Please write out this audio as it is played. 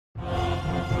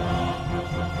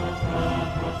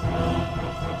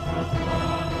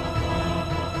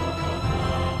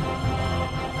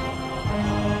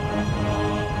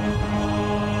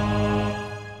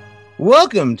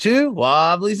Welcome to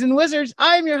Wobblies and Wizards.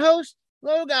 I'm your host,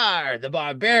 Logar the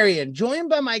Barbarian, joined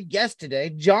by my guest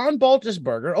today, John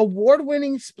Baltusberger,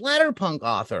 award-winning splatterpunk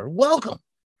author. Welcome.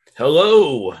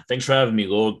 Hello. Thanks for having me,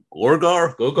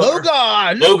 Logar.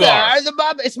 Logar the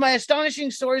Bob. It's my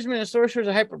astonishing swordsman and sorcerers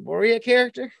of Hyperborea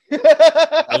character.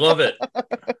 I love it.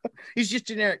 He's just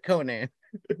generic Conan.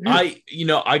 I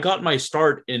got my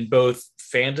start in both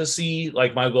fantasy,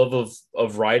 like my love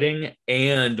of writing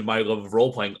and my love of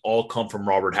role playing all come from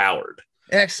Robert Howard.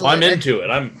 Excellent. I'm into it.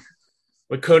 I'm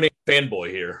a Conan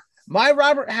fanboy here. My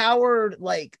Robert Howard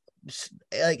like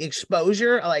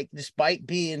exposure, despite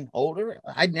being older,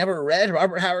 I'd never read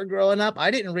Robert Howard growing up. I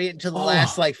didn't read it until the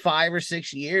last 5 or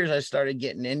 6 years. I started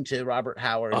getting into Robert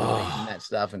Howard and reading that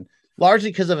stuff, and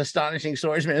largely because of Astonishing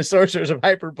Swordsman and Sorcerers of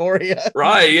Hyperborea.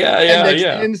 Right,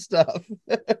 yeah. And stuff.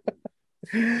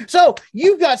 So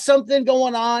you've got something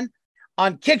going on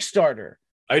Kickstarter.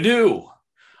 I do.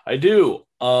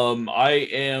 I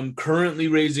am currently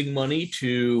raising money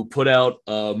to put out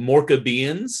Morka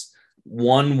Beans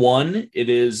 1-1. It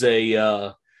is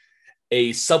a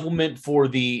supplement for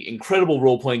the incredible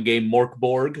role-playing game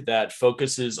Morkborg that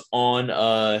focuses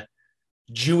on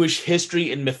Jewish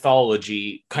history and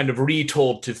mythology, kind of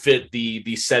retold to fit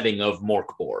the setting of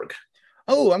Morkborg.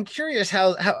 Oh, I'm curious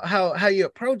how you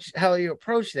approach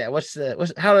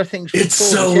that. How are things? It's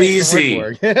so easy.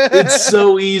 It's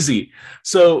so easy.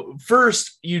 So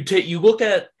first, you look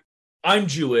at, I'm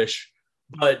Jewish,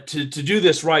 but to do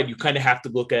this right, you kind of have to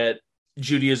look at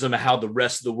Judaism and how the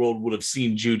rest of the world would have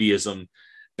seen Judaism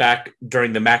back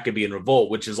during the Maccabean Revolt,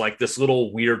 which is like this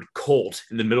little weird cult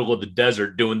in the middle of the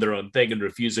desert doing their own thing and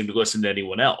refusing to listen to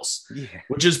anyone else,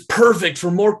 which is perfect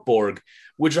for Morkborg,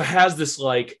 which has this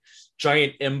like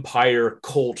giant empire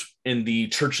cult in the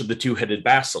Church of the Two-Headed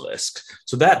Basilisk.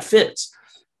 So that fits.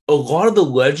 A lot of the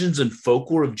legends and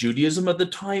folklore of Judaism at the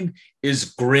time is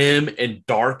grim and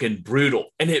dark and brutal,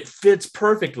 and it fits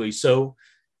perfectly. So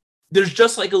there's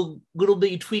just like a little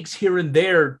bitty tweaks here and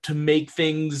there to make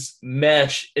things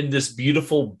mesh in this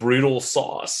beautiful, brutal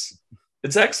sauce.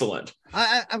 It's excellent.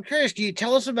 I'm curious. Do you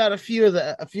tell us about a few of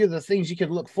the things you could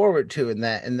look forward to in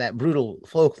that brutal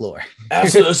folklore?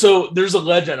 Absolutely. So there's a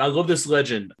legend. I love this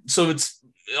legend. So it's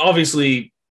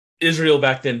obviously Israel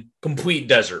back then, complete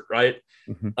desert, right?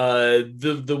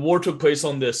 Mm-hmm. The war took place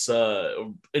on this.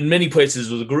 In many places,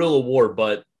 it was a guerrilla war,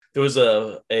 but there was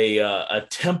a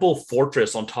temple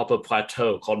fortress on top of a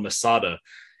plateau called Masada,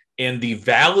 and the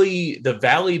valley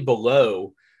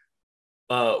below.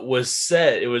 It was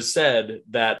said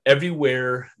that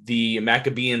everywhere the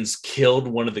Maccabeans killed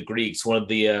one of the Greeks, one of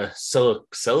the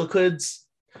Seleucids.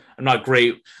 I'm not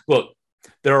great. Look,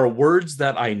 there are words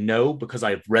that I know because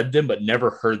I've read them but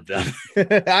never heard them.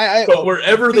 But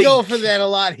wherever they go for that a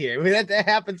lot here. I mean, that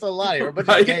happens a lot here. But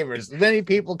right? Gamers, many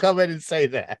people come in and say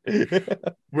that.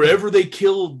 Wherever they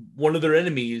killed one of their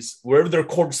enemies, wherever their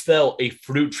corpse fell, a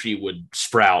fruit tree would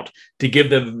sprout to give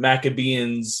the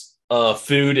Maccabeans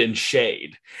food and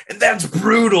shade. And that's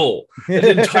brutal.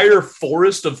 An entire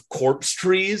forest of corpse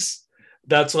trees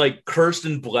that's like cursed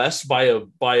and blessed by a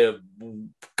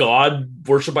god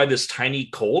worshipped by this tiny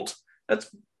cult.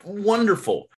 That's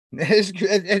wonderful. That's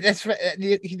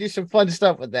you can do some fun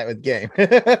stuff with that with game.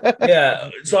 Yeah.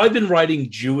 So I've been writing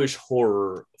Jewish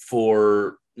horror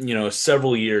for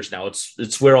several years now.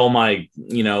 It's where all my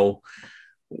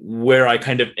where I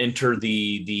kind of enter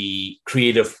the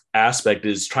creative aspect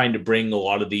is trying to bring a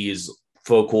lot of these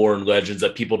folklore and legends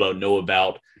that people don't know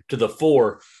about to the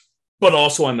fore. But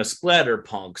also I'm a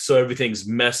splatterpunk, so everything's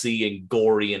messy and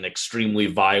gory and extremely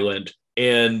violent.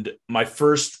 And my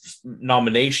first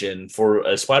nomination for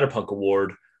a Splatterpunk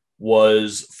award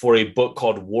was for a book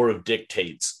called War of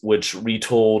Dictates, which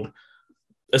retold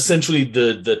essentially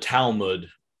the Talmud,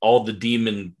 all the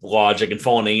demon logic and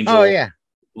fallen angel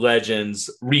legends,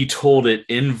 retold it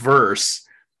in verse.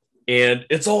 And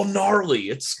it's all gnarly.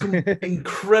 It's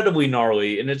incredibly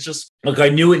gnarly. And it's just like, I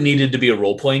knew it needed to be a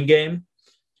role-playing game.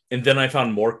 And then I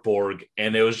found Morkborg,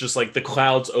 and it was just like the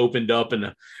clouds opened up and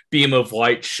a beam of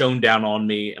light shone down on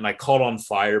me, and I caught on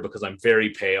fire because I'm very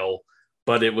pale,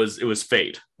 but it was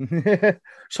fate.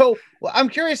 So I'm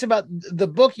curious about the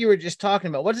book you were just talking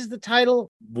about. What is the title?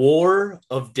 War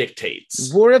of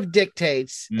Dictates. War of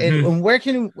Dictates. Mm-hmm. And where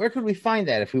could we find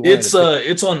that if we wanted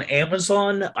it's on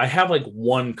Amazon. I have like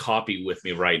one copy with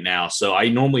me right now, so I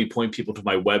normally point people to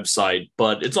my website,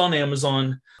 but it's on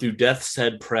Amazon through Death's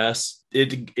Head Press.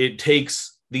 It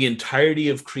takes the entirety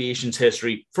of creation's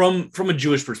history from a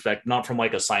Jewish perspective, not from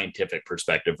like a scientific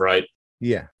perspective, right?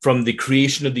 Yeah. From the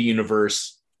creation of the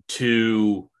universe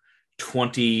to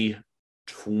 2020,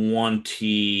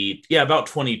 about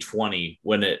 2020,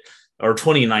 when or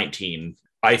 2019.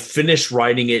 I finished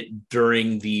writing it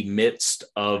during the midst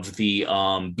of the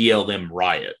BLM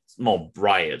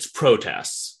riots,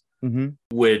 protests,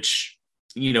 which,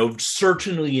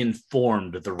 certainly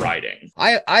informed the writing.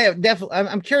 I have definitely,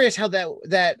 I'm curious how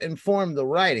that informed the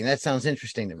writing. That sounds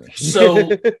interesting to me. So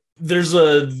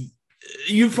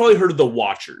you've probably heard of the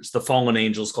Watchers, the fallen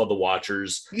angels called the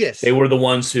Watchers. Yes. They were the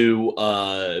ones who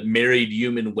married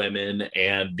human women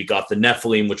and begot the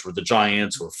Nephilim, which were the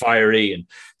giants who were fiery. And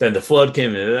then the flood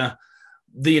came.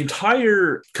 The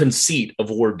entire conceit of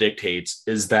War Dictates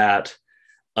is that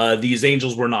these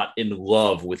angels were not in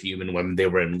love with human women. They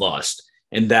were in lust.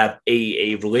 And that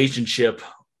a relationship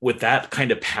with that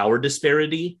kind of power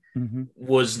disparity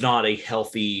was not a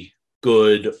healthy,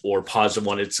 good, or positive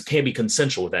one. It can be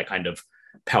consensual with that kind of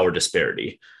power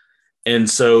disparity. And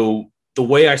so the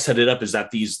way I set it up is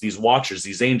that these Watchers,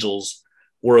 these angels,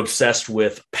 were obsessed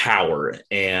with power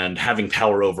and having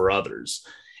power over others,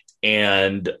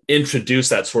 and introduce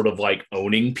that sort of like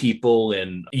owning people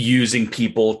and using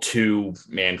people to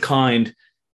mankind.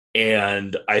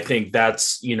 And I think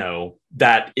that's,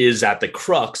 that is at the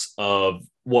crux of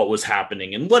what was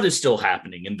happening and what is still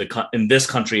happening in this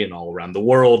country and all around the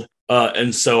world.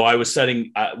 And so I was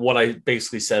setting what I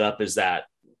basically set up is that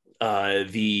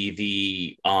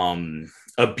the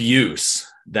abuse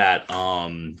that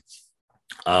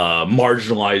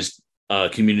marginalized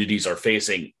communities are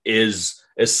facing is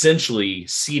essentially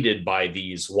seeded by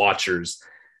these Watchers,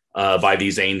 by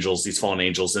these angels, these fallen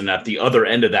angels. And at the other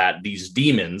end of that, these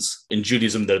demons, in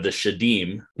Judaism, they're the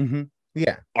Shadim,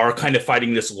 are kind of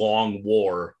fighting this long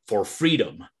war for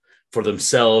freedom, for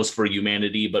themselves, for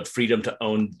humanity, but freedom to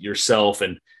own yourself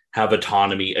and have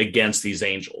autonomy against these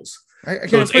angels.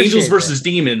 So it's angels versus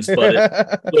demons, but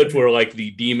it's where like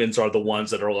the demons are the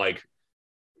ones that are like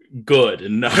good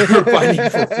and not fighting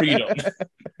for freedom.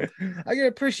 I can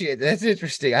appreciate that. That's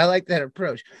interesting. I like that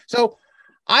approach. So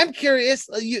I'm curious.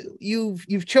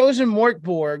 You've chosen Mörk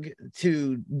Borg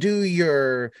to do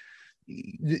your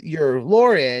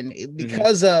lore in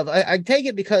because of I take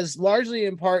it because largely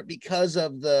in part because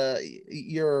of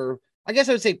I guess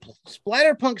I would say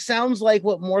splatterpunk sounds like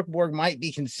what Mörk Borg might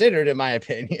be considered, in my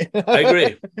opinion. I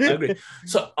agree.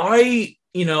 So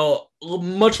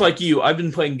much like you, I've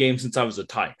been playing games since I was a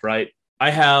tyke, right? I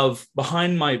have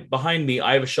behind me,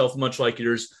 I have a shelf much like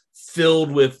yours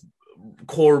filled with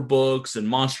core books and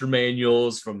monster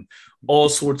manuals from all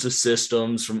sorts of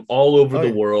systems from all over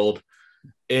the world.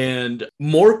 And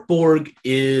Mörk Borg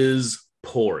is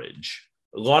porridge.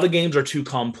 A lot of games are too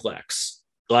complex.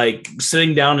 Like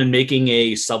sitting down and making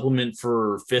a supplement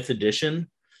for 5th edition,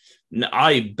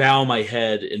 I bow my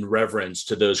head in reverence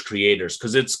to those creators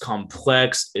because it's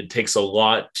complex. It takes a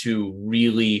lot to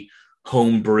really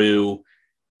homebrew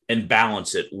and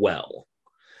balance it well.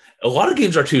 A lot of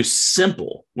games are too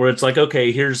simple, where it's like,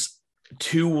 okay, here's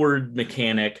 2-word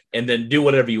mechanic and then do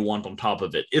whatever you want on top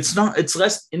of it. It's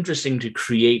less interesting to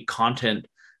create content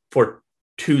for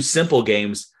too simple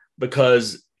games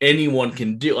because anyone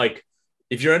can do, like,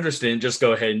 if you're interested in, just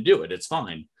go ahead and do it. It's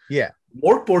fine. Yeah.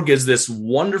 Mörk Borg is this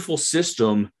wonderful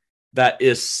system that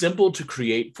is simple to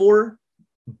create for,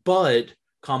 but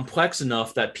complex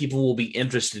enough that people will be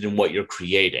interested in what you're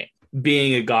creating.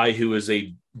 Being a guy who is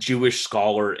a Jewish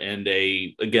scholar and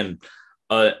a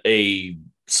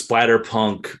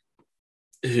splatterpunk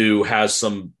who has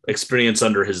some experience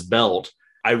under his belt,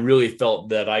 I really felt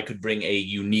that I could bring a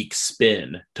unique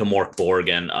spin to Mörk Borg,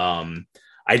 and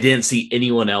I didn't see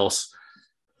anyone else.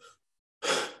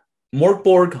 Mörk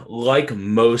Borg, like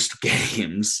most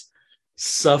games,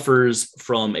 suffers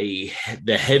from the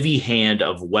heavy hand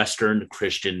of Western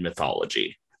Christian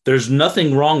mythology. There's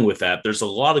nothing wrong with that. There's a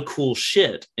lot of cool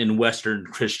shit in Western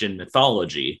Christian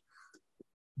mythology,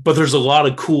 but there's a lot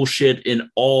of cool shit in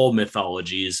all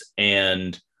mythologies,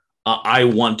 and I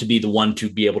want to be the one to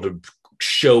be able to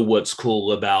show what's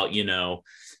cool about,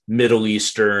 Middle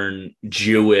Eastern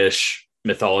Jewish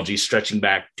mythology stretching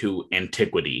back to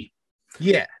antiquity.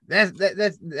 Yeah, that's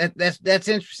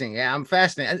interesting. Yeah, I'm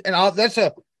fascinated, and that's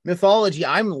a mythology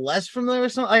I'm less familiar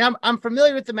with. Like I'm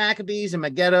familiar with the Maccabees and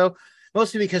Megiddo,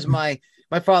 mostly because my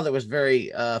father was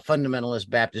very fundamentalist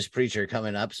Baptist preacher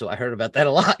coming up, so I heard about that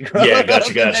a lot. Yeah,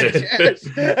 gotcha.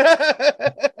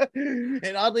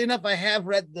 And oddly enough, I have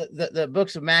read the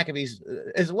books of Maccabees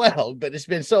as well, but it's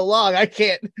been so long I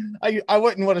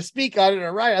wouldn't want to speak on it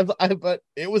or write. But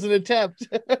it was an attempt.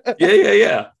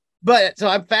 Yeah. But so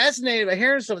I'm fascinated by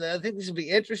hearing some of that. I think this will be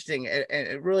interesting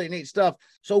and really neat stuff.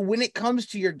 So when it comes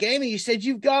to your gaming, you said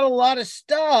you've got a lot of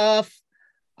stuff.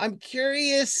 I'm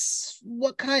curious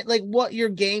what your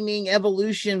gaming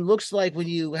evolution looks like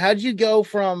how'd you go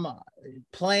from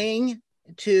playing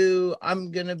to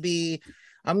I'm gonna be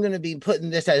putting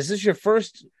this out. Is this your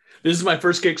first? This is my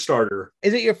first Kickstarter.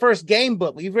 Is it your first game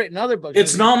book? You've written other books.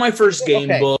 It's not my first game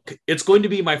book. It's going to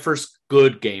be my first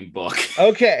good game book.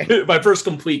 Okay. My first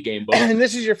complete game book. And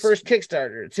this is your first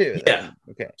Kickstarter too. Yeah.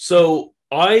 Okay. So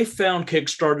I found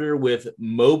Kickstarter with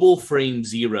Mobile Frame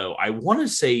Zero. I want to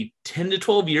say 10 to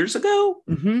 12 years ago,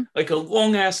 like a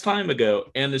long ass time ago.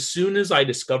 And as soon as I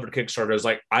discovered Kickstarter, I was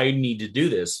like, I need to do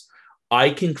this. I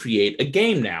can create a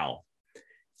game now.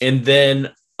 And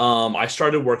then I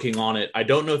started working on it. I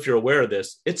don't know if you're aware of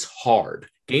this. It's hard.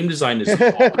 Game design is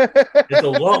hard. It's a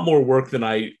lot more work than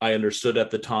I understood at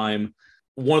the time.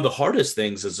 One of the hardest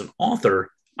things as an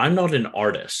author, I'm not an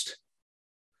artist.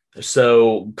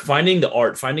 So finding the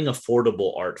art, finding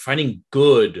affordable art, finding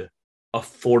good,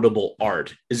 affordable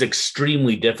art is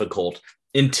extremely difficult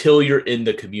until you're in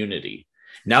the community.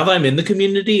 Now that I'm in the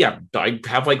community, I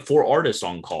have like 4 artists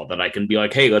on call that I can be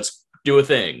like, hey, let's do a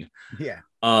thing. Yeah.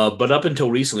 But up until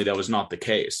recently, that was not the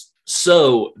case.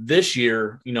 So this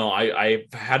year,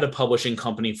 I've had a publishing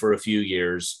company for a few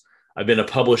years. I've been a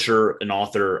publisher, an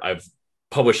author. I've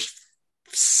published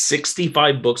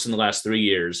 65 books in the last 3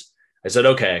 years. I said,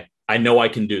 okay, I know I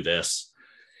can do this.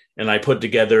 And I put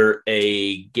together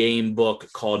a game book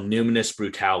called Numinous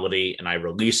Brutality, and I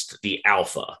released the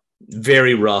alpha.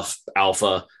 Very rough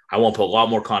alpha. I won't put a lot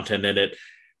more content in it.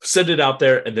 Sent it out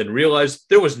there and then realized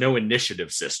there was no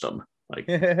initiative system. Like,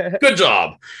 good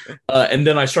job. And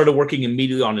then I started working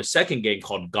immediately on a second game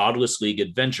called Godless League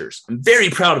Adventures. I'm very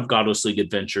proud of Godless League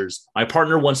Adventures. My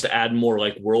partner wants to add more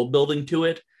like world building to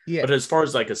it. Yeah. But as far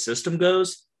as like a system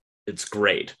goes, it's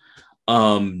great.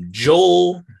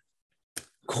 Joel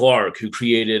Clark, who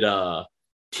created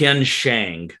Tian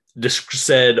Shang, just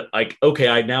said like, okay,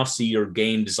 I now see your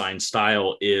game design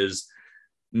style is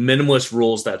minimalist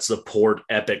rules that support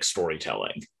epic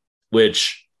storytelling,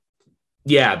 which,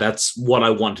 yeah, that's what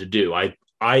I want to do.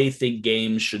 I think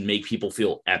games should make people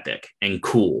feel epic and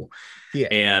cool. Yeah.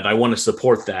 And I want to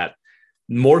support that.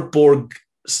 Mörk Borg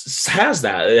has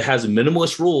that. It has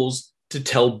minimalist rules to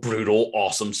tell brutal,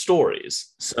 awesome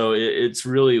stories. So it's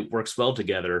really works well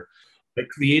together. I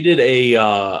created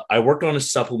I worked on a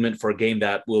supplement for a game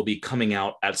that will be coming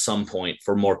out at some point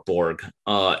for Mörk Borg.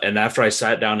 And after I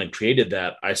sat down and created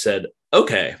that, I said,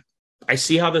 okay, I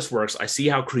see how this works. I see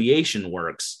how creation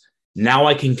works. Now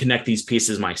I can connect these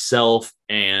pieces myself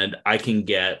and I can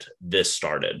get this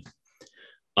started.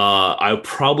 I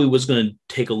probably was going to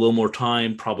take a little more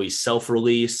time, probably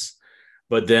self-release,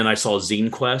 but then I saw Zine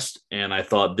Quest and I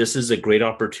thought this is a great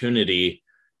opportunity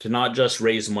to not just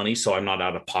raise money so I'm not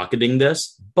out of pocketing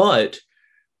this, but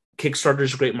Kickstarter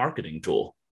is a great marketing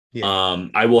tool. Yeah.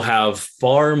 I will have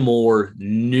far more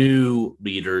new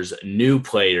readers, new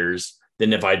players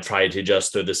than if I tried to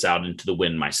just throw this out into the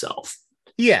wind myself.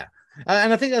 Yeah.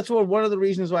 And I think that's one of the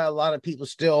reasons why a lot of people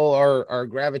still are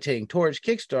gravitating towards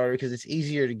Kickstarter, because it's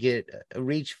easier to get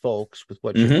reach folks with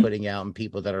what you're putting out and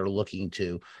people that are looking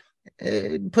to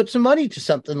put some money to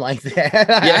something like that.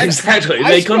 Yeah, exactly.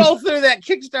 I scroll through that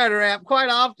Kickstarter app quite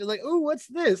often, like, ooh, what's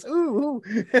this? Ooh.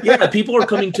 Yeah, people are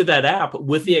coming to that app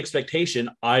with the expectation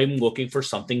I'm looking for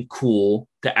something cool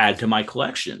to add to my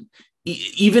collection.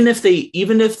 Even if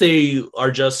they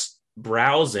are just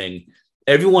browsing.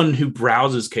 Everyone who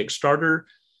browses Kickstarter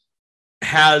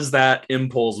has that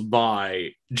impulse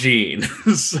buy gene.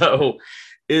 So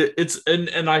it's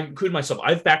and I include myself.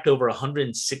 I've backed over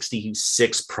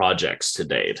 166 projects to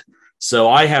date. So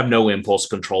I have no impulse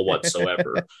control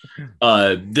whatsoever.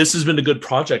 This has been a good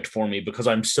project for me because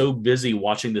I'm so busy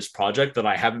watching this project that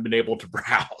I haven't been able to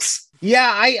browse.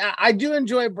 Yeah, I do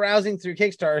enjoy browsing through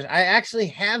Kickstarters. I actually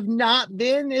have not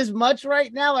been as much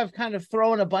right now. I've kind of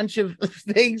thrown a bunch of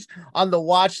things on the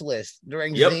watch list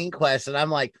during Zine Quest, and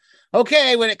I'm like,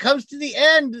 okay, when it comes to the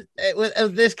end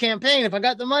of this campaign, if I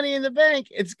got the money in the bank,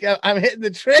 I'm hitting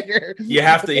the trigger. You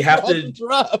have to, yeah,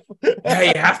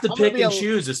 you have to pick and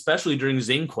choose, especially during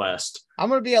Zine Quest. I'm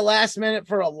going to be a last minute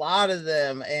for a lot of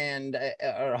them, and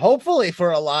hopefully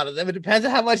for a lot of them. It depends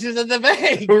on how much is in the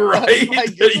bank. Right?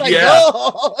 Yeah.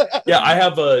 Oh. Yeah, I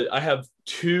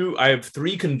have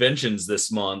 3 conventions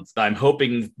this month. I'm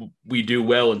hoping we do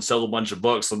well and sell a bunch of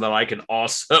books so that I can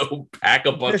also pack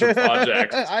a bunch of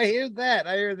projects. I hear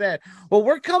that. Well,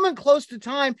 we're coming close to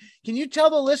time. Can you tell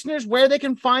the listeners where they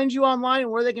can find you online and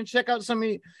where they can check out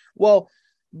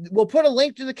we'll put a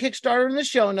link to the Kickstarter in the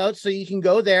show notes so you can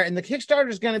go there. And the Kickstarter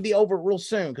is going to be over real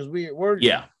soon because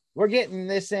we're getting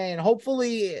this in.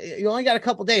 Hopefully, you only got a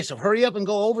couple days, so hurry up and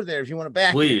go over there if you want to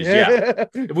back. Please, yeah.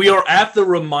 We are at the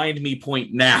remind me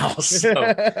point now.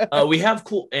 So we have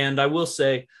cool. And I will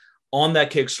say on that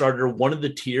Kickstarter, one of the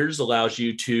tiers allows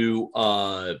you to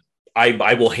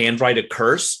I will handwrite a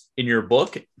curse in your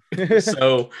book.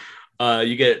 So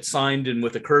you get signed in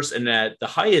with a curse, and at the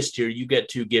highest tier, you get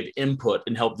to give input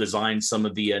and help design some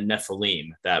of the Nephilim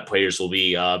that players will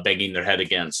be banging their head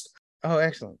against. Oh,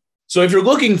 excellent. So if you're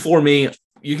looking for me,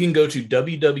 you can go to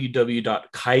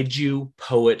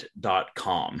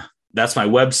www.kaijupoet.com. That's my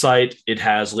website. It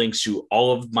has links to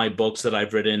all of my books that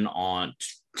I've written on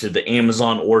to the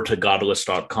Amazon or to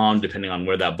Godless.com, depending on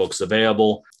where that book's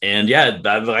available. And yeah,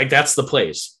 that's the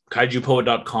place.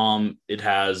 Kaijupoet.com. It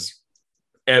has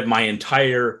my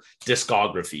entire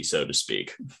discography, so to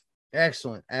speak.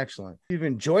 Excellent. Excellent. If you've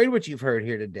enjoyed what you've heard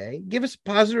here today, give us a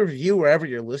positive review wherever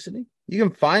you're listening. You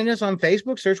can find us on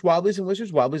Facebook, search Wobblies and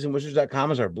Wizards.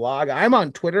 Wobbliesandwizards.com is our blog. I'm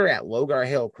on Twitter at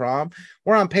LogarHaleCrom.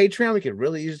 We're on Patreon. We could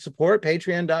really use support.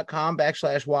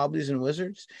 Patreon.com/Wobblies and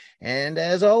Wizards. And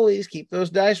as always, keep those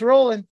dice rolling.